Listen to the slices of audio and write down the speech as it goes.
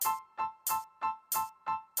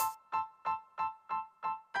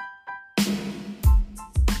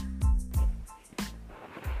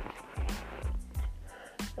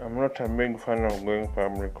I'm not a big fan of going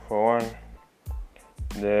public. For one,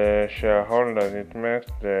 the shareholders, it makes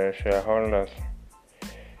the shareholders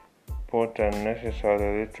put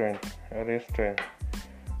unnecessary restraint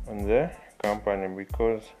on the company,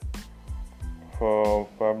 because for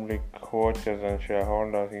public watchers and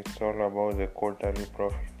shareholders, it's all about the quarterly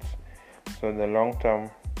profits. So the long-term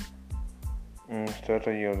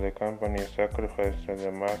strategy of the company is sacrificed to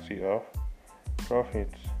the mercy of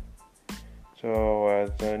profits. So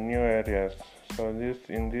as new areas,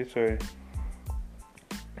 in this way,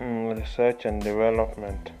 research and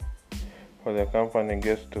development for the company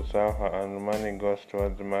gets to suffer, and money goes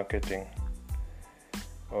towards the marketing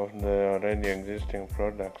of the already existing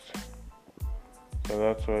products. So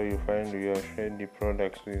that's why you find your shady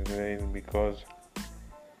products these days, because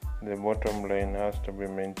the bottom line has to be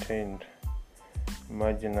maintained,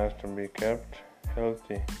 margin has to be kept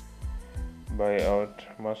healthy by out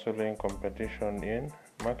muscling competition in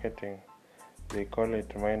marketing. They call it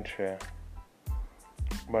mindshare.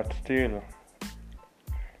 But still,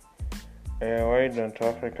 why don't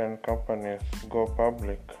African companies go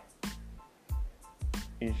public?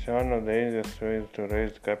 It's one of the easiest ways to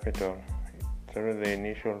raise capital through the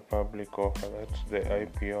initial public offer, that's the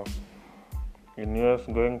IPO. In US,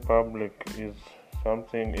 going public is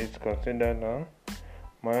considered a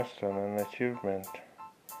milestone, an achievement.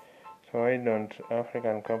 So why don't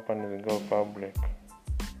African companies go public?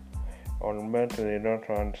 I'll bet they don't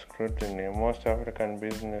want scrutiny. Most African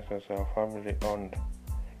businesses are family owned,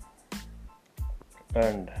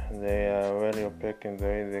 and they are very opaque in the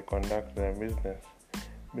way they conduct their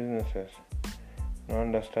businesses.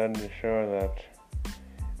 No studies show that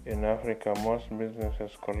in Africa most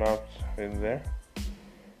businesses collapse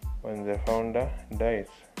when the founder dies,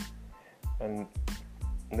 and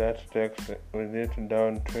that takes with it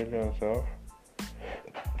down trillions of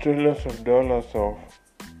dollars of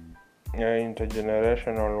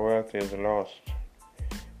intergenerational wealth is lost,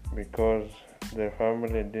 because the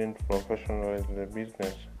family didn't professionalize the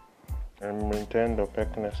business and maintain the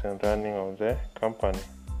opaqueness and running of the company.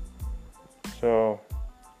 So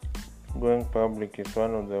going public is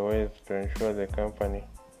one of the ways to ensure the company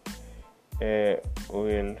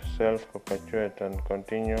will self-perpetuate and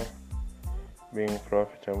continue being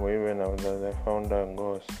profitable even after the founder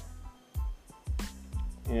goes.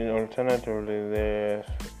 Alternatively, the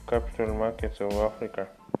capital markets of Africa,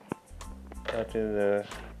 that is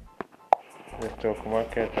the stock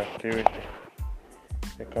market activity,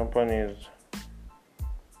 the companies,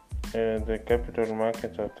 the capital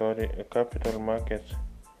markets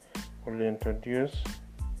will introduce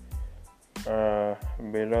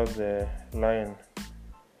below the line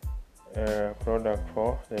product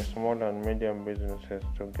for the small and medium businesses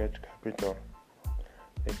to get capital.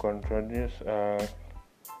 They can introduce a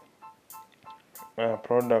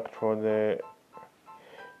product for the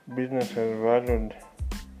businesses valued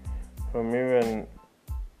from even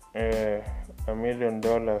 $1 million,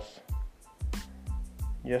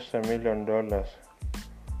 just $1 million,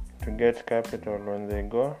 to get capital when they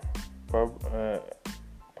go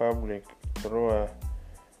public through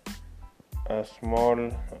a small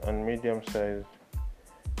and medium-sized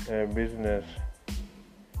business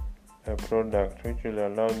product, which will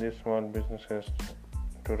allow these small businesses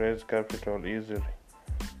to raise capital easily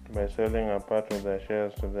by selling a part of their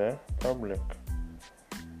shares to the public.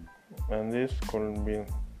 And this could be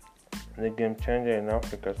the game changer in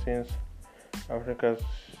Africa, since Africa's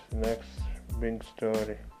next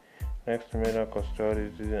miracle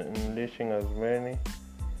story is unleashing as many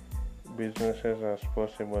businesses as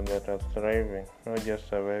possible that are thriving, not just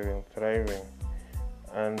surviving, thriving.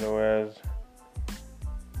 And whereas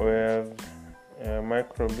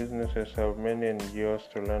micro businesses have many NGOs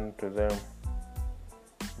to lend to them,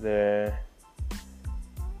 the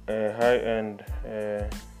high-end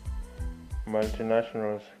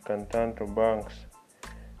multinationals can turn to banks.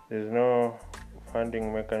 There's no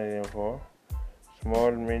funding mechanism for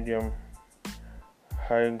small, medium,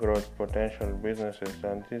 high growth potential businesses,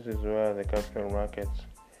 and this is where the capital markets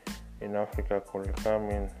in Africa could come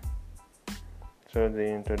in. So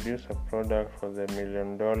they introduce a product for the $1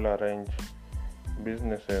 million range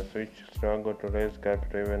businesses which struggle to raise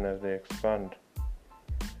capital even as they expand.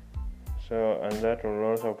 So, and that will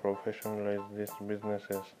also professionalize these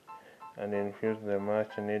businesses and infuse the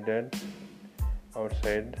much needed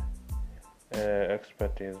outside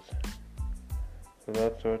expertise. So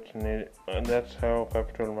that's how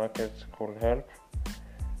capital markets could help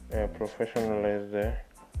professionalize the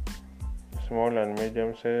small and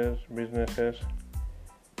medium-sized businesses,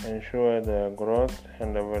 ensure their growth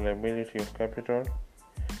and availability of capital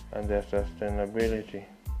and their sustainability.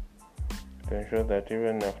 to ensure that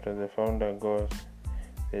even after the founder goes,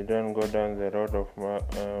 they don't go down the road of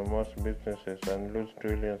most businesses and lose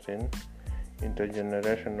trillions in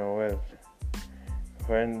intergenerational wealth.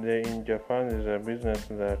 When in Japan is a business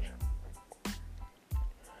that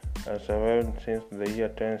has survived since the year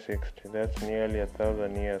 1060. That's nearly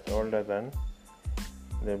 1,000 years older than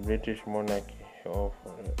the British monarchy,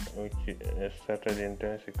 which started in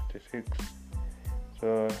 1066.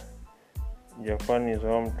 So Japan is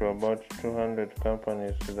home to about 200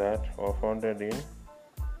 companies that were founded in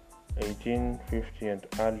 1850 and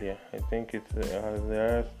earlier. I think it has the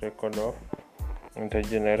highest record of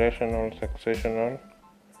intergenerational successional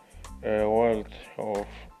wealth of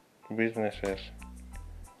businesses.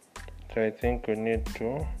 So I think we need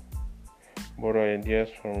to borrow ideas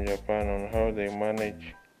from Japan on how they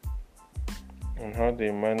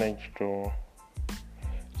manage to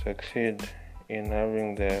succeed in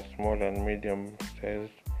having their small and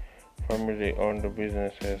medium-sized family-owned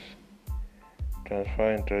businesses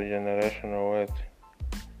transfer intergenerational wealth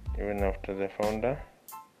even after the founder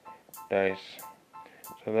dies.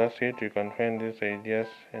 So that's it. You can find these ideas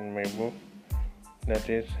in my book, that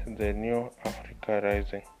is The New Africa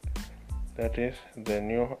Rising. That is The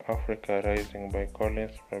New Africa Rising by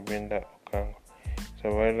Collins Mabinda Okango. It's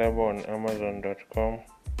available on Amazon.com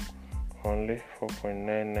for only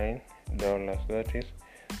 $4.99. That is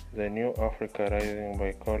The New Africa Rising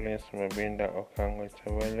by Collins Mabinda Okango. It's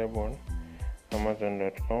available on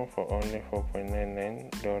Amazon.com for only $4.99.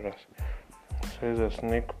 So here's a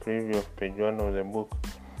sneak preview of page 1 of the book.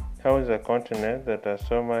 How is a continent that has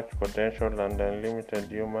so much potential and unlimited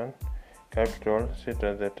human capital sit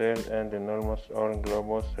at the tail end in almost all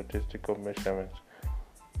global statistical measurements?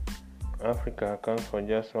 Africa accounts for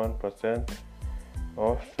just 1%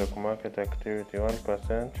 of stock market activity,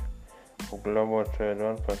 1% of global trade,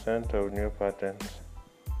 1% of new patents.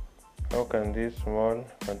 How can this small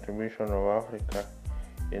contribution of Africa,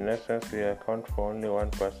 in essence we account for only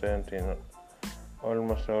 1% in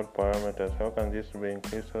almost all parameters, how can this be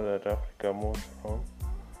increased so that Africa moves from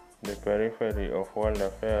the periphery of world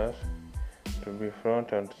affairs to be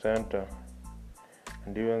front and center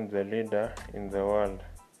and even the leader in the world?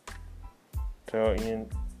 So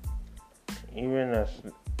even as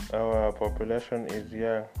our population is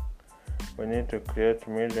young, we need to create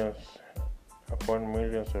millions upon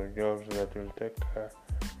millions of jobs that will take care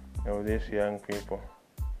of these young people.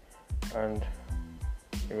 And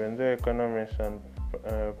even though economists and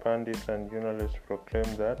pundits and journalists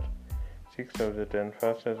proclaim that 6 of the 10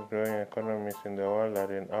 fastest growing economies in the world are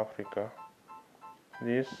in Africa,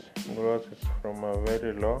 this growth is from a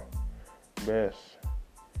very low base.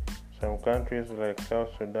 Some countries like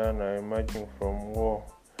South Sudan are emerging from war,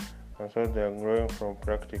 and so they are growing from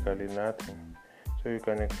practically nothing. So you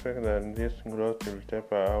can expect that this growth will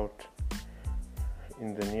taper out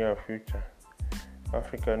in the near future.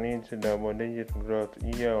 Africa needs double-digit growth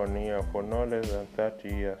year on year for no less than 30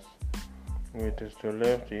 years. It is to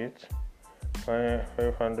lift its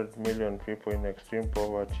 500 million people in extreme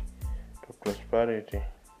poverty to prosperity.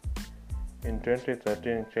 In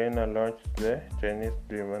 2013, China launched the Chinese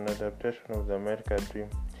Dream, an adaptation of the American Dream,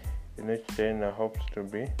 in which China hopes to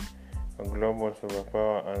be a global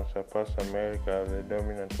superpower and surpass America as the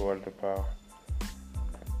dominant world power.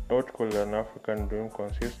 What could an African dream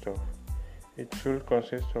consist of? It should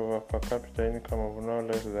consist of a per capita income of no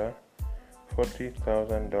less than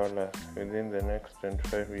 $40,000 within the next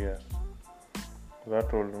 25 years.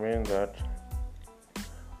 That would mean that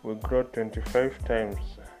we grow 25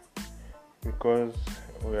 times, because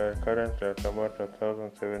we are currently at about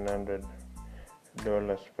 $1,700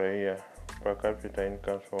 per year per capita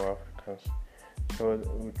income for Africans. So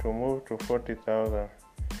to move to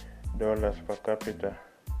 $40,000 per capita,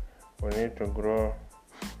 we need to grow,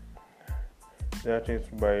 that is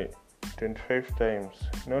by 25 times,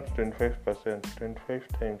 not 25%, 25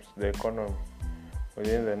 times the economy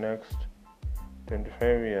within the next 25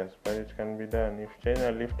 years. But it can be done. If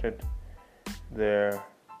China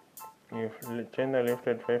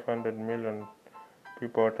lifted 500 million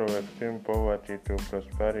people out of extreme poverty to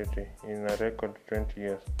prosperity in a record 20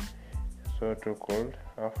 years, so too could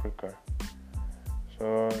Africa.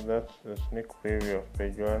 So that's the sneak preview of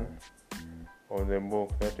page 1 of the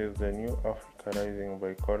book. That is The New Africa Rising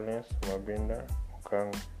by Collins Mabinda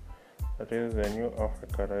Okango. That is The New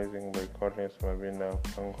Africa Rising by Collins Mabinda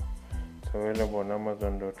Okango. It's available on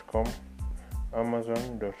Amazon.com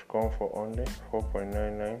for only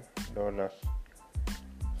 $4.99.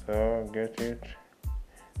 So get it.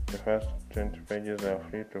 The first 20 pages are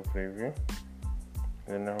free to preview.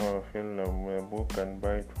 Then have a fill of the book and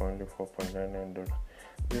buy it for only $4.99.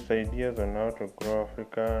 These ideas on how to grow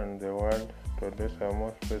Africa and the world to address our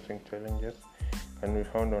most pressing challenges can be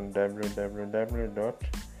found on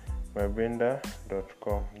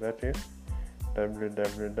www.mabinda.com. That is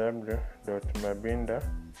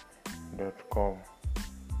www.mabinda.com.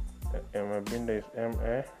 Mabinda is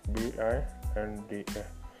Mabinda.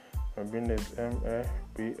 Mabinda is Mabinda.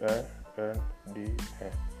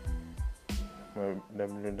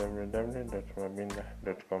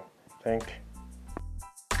 www.mabinda.com. Thank you.